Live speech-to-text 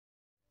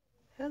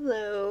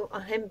Hello,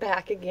 I'm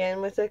back again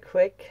with a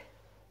quick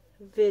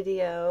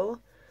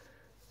video.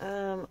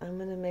 I'm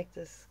gonna make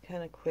this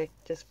kind of quick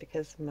just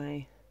because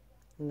in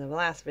the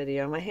last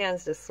video, my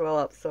hands just swell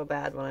up so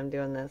bad when I'm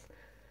doing this.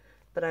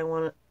 But I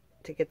want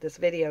to get this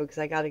video because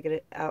I got to get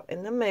it out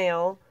in the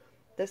mail.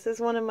 This is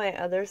one of my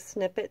other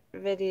snippet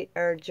video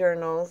or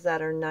journals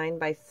that are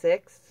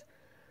 9x6.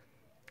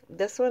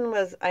 This one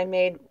was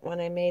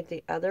when I made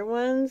the other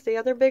ones, the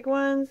other big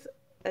ones.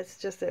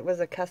 It was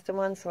a custom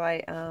one, so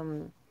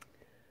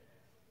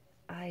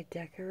I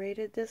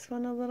decorated this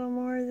one a little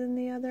more than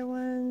the other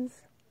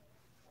ones.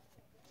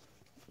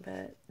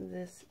 But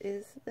this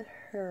is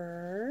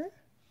her.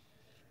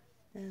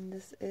 And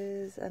this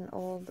is an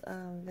old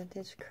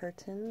vintage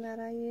curtain that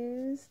I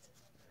used.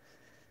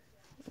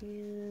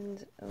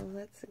 And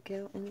let's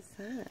go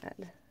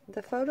inside.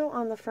 The photo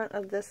on the front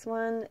of this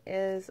one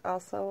is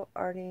also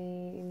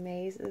Artie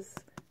Mays'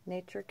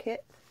 nature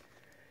kit.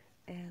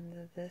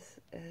 And this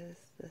is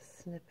the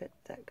snippet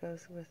that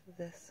goes with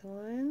this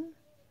one.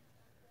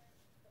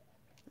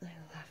 I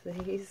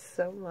love these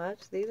so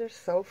much. These are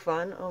so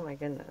fun. Oh my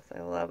goodness, I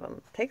love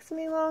them. Takes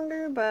me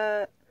longer,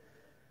 but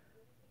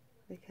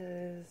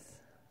because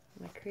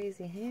my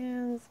crazy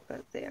hands,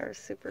 but they are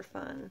super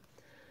fun.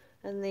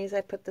 And these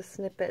I put the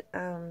snippet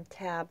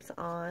tabs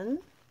on.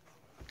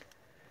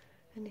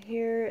 And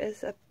here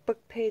is a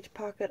book page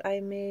pocket I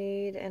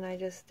made, and I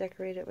just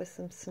decorated it with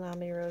some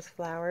tsunami rose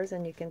flowers,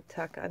 and you can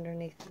tuck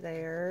underneath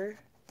there.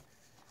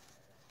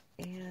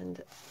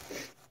 And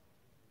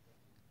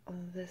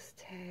this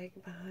tag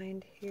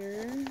behind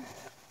here.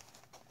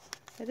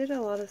 I did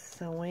a lot of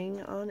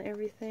sewing on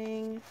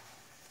everything,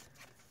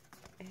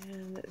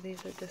 and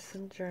these are just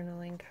some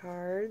journaling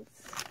cards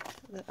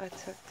that I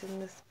tucked in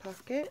this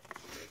pocket.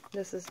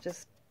 This is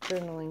just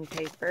journaling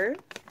paper.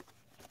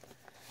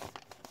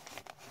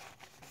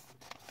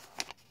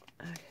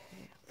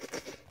 Okay,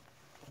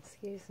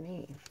 excuse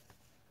me.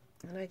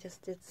 And I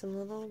just did some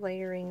little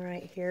layering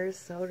right here,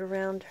 sewed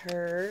around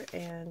her,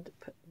 and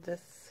put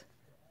this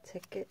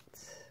ticket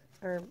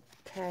or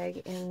tag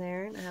in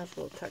there, and it has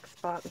a little tuck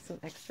spot and some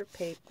extra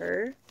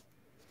paper.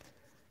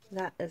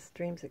 That is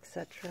Dreams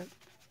Etc.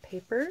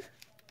 paper.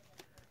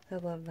 I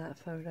love that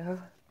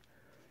photo.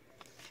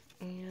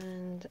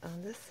 And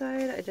on this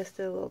side, I just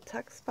did a little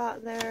tuck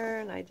spot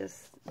there, and I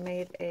just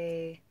made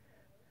a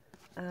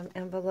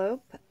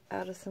envelope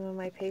out of some of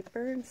my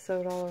paper and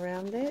sewed all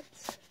around it.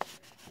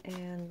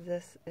 And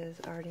this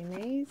is Artie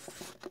Mays.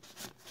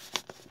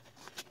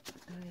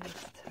 I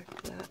just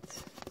tucked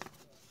that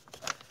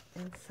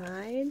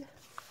inside,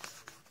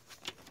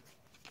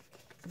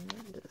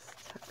 and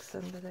just tucks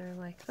under there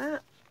like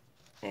that,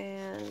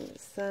 and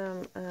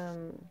some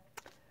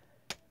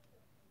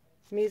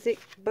music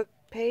book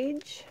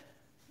page,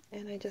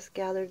 and I just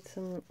gathered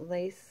some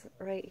lace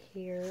right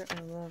here.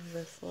 I love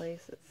this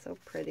lace, it's so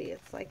pretty.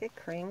 It's like a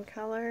cream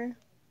color.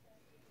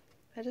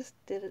 I just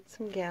did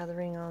some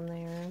gathering on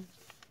there.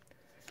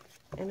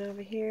 And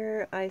over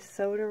here I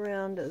sewed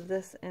around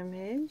this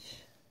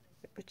image,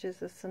 which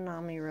is a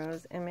tsunami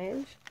rose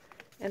image,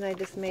 and I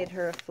just made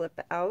her a flip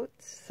out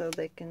so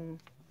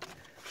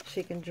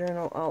she can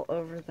journal all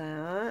over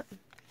that.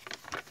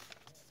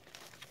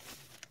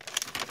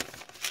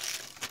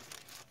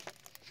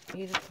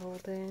 Edith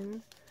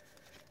Holden.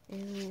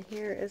 And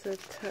here is a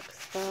tuck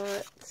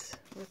spot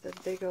with a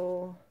big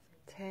old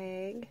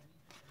tag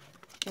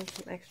and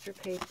some extra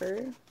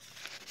paper.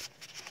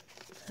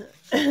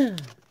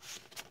 And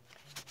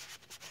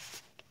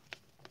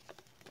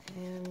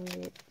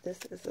this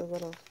is a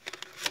little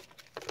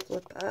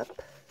flip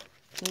up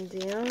and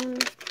down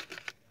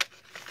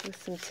with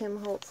some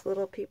Tim Holtz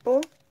Little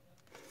People.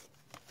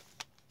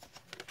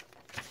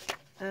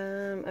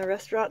 A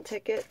restaurant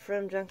ticket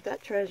from Junk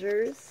That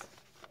Treasures.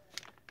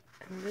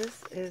 And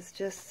this is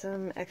just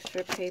some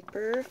extra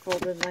paper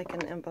folded like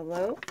an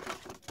envelope.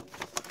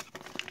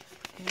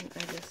 And I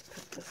just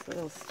put this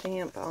little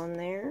stamp on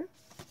there.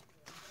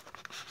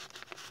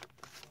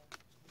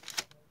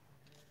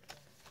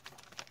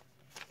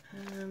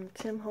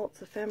 Tim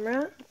Holtz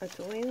ephemera, a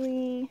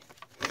doily,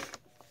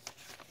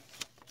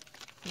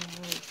 a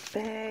little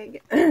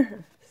bag,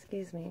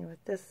 excuse me,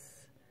 with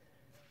this,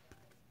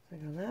 I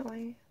go that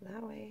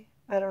way,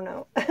 I don't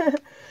know,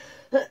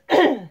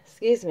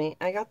 excuse me,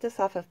 I got this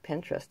off of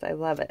Pinterest, I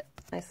love it.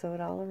 I sewed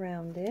all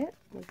around it,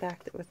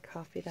 backed it with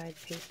coffee dyed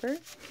paper,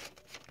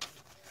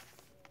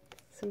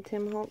 some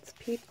Tim Holtz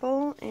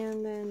people,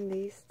 and then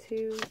these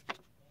two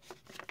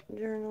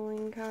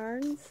journaling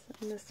cards,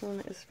 and this one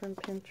is from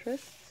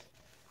Pinterest.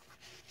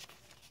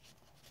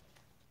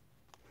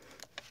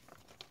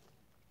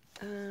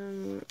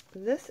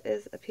 This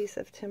is a piece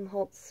of Tim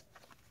Holtz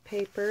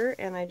paper,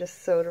 and I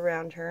just sewed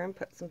around her and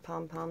put some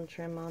pom-pom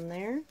trim on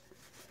there.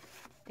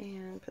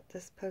 And put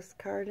this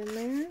postcard in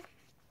there.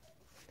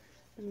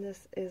 And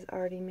this is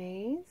Artie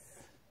Mays.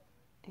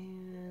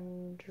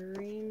 And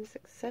Dreams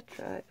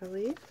Etc., I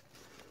believe.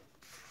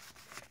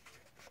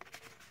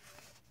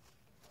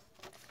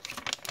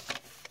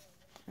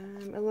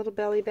 A little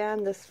belly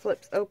band. This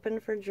flips open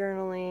for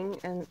journaling,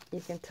 and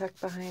you can tuck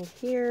behind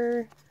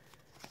here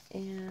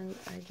And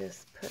I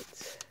just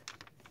put,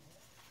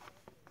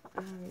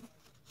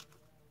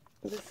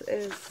 this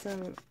is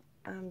some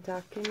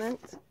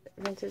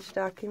vintage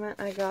document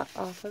I got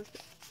off of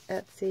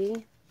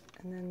Etsy,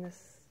 and then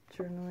this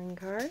journaling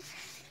card.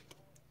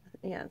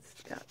 Yeah,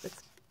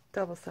 it's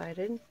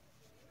double-sided.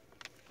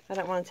 I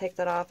don't want to take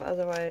that off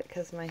otherwise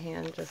because my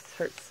hand just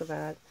hurts so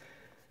bad.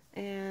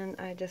 And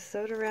I just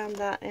sewed around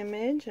that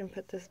image and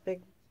put this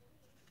big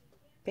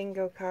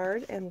bingo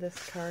card and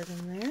this card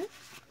in there.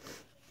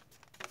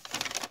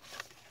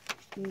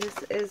 And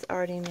this is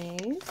Artie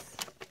Mae's,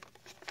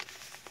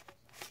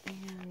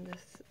 and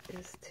this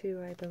is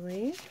too, I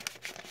believe.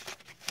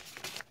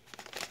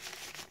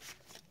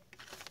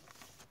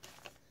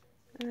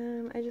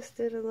 I just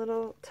did a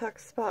little tuck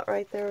spot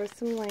right there with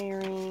some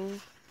layering,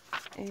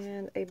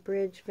 and a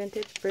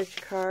vintage bridge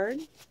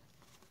card,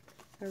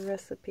 a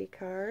recipe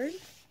card.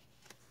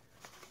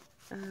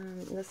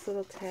 This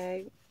little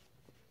tag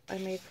I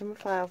made from a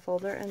file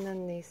folder, and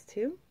then these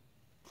two.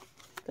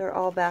 They're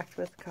all backed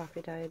with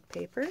coffee dyed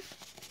paper.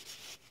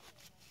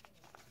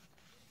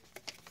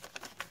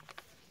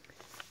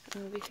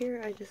 Over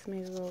here I just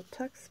made a little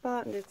tuck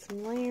spot and did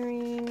some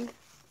layering.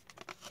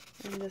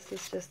 And this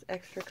is just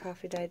extra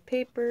coffee dyed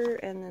paper,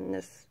 and then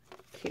this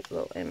cute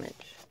little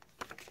image.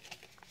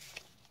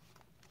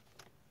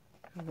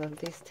 I love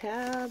these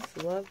tabs,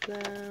 love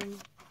them.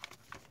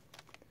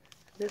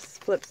 This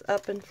flips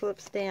up and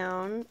flips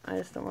down. I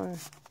just don't want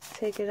to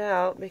take it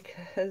out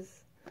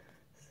because,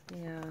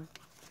 yeah,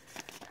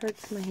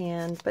 hurts my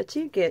hand. But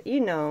you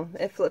know,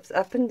 it flips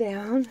up and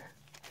down.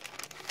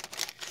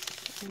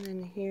 And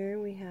then here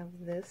we have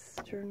this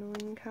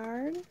journaling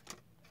card.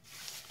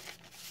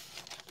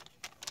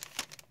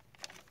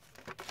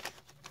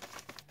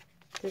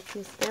 Did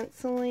some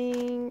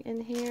stenciling in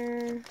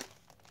here.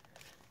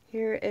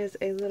 Here is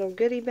a little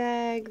goodie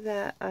bag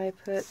that I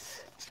put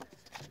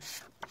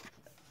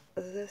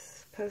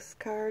this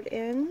postcard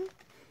in.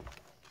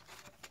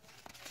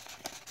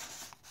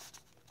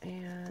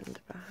 And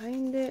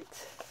behind it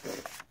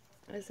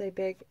is a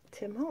big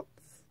Tim Holtz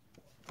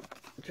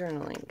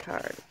journaling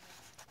card.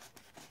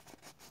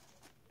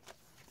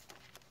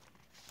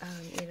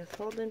 Edith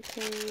Holden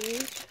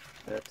page.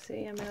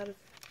 Oopsie, I'm out of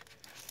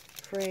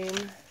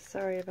frame.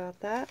 Sorry about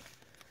that.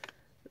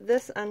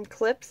 This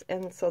unclips,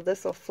 and so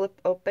this will flip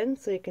open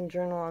so you can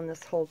journal on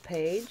this whole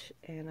page.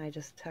 And I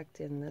just tucked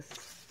in this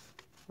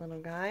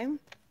little guy.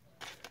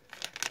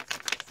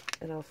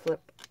 It'll flip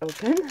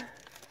open.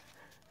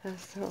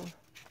 So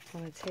I'm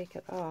going to take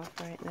it off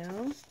right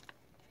now.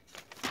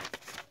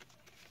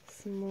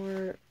 Some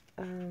more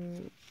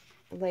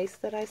lace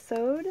that I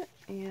sewed,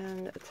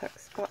 and a tuck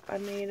spot I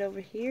made over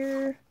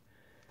here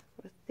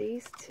with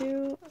these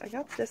two. I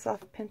got this off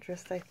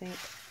Pinterest, I think,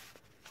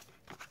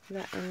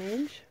 that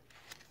image.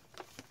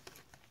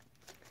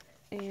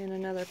 And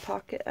another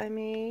pocket I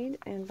made,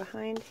 and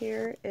behind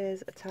here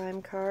is a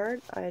time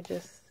card. I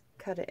just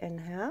cut it in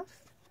half,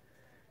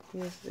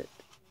 used it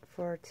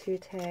for 2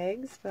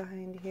 tags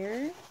behind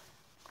here,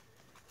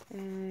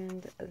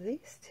 and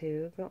these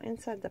two go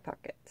inside the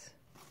pocket.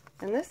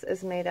 And this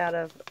is made out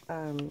of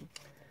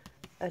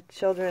a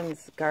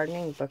children's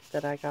gardening book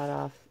that I got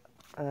off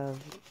of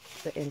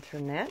the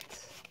internet.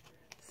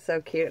 So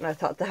cute, and I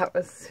thought that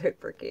was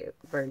super cute,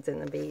 birds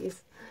and the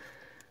bees.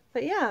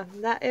 But yeah,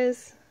 that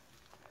is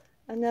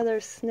another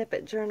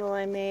snippet journal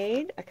I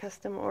made, a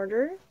custom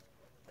order,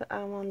 but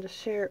I wanted to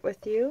share it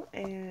with you.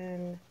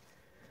 And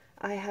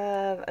I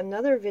have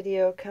another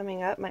video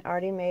coming up, my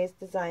Artie Mae's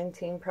design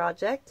team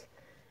project.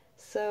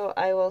 So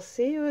I will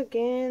see you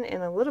again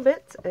in a little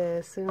bit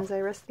as soon as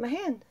I rest my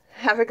hand.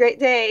 Have a great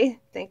day.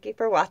 Thank you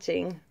for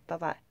watching.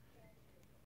 Bye-bye.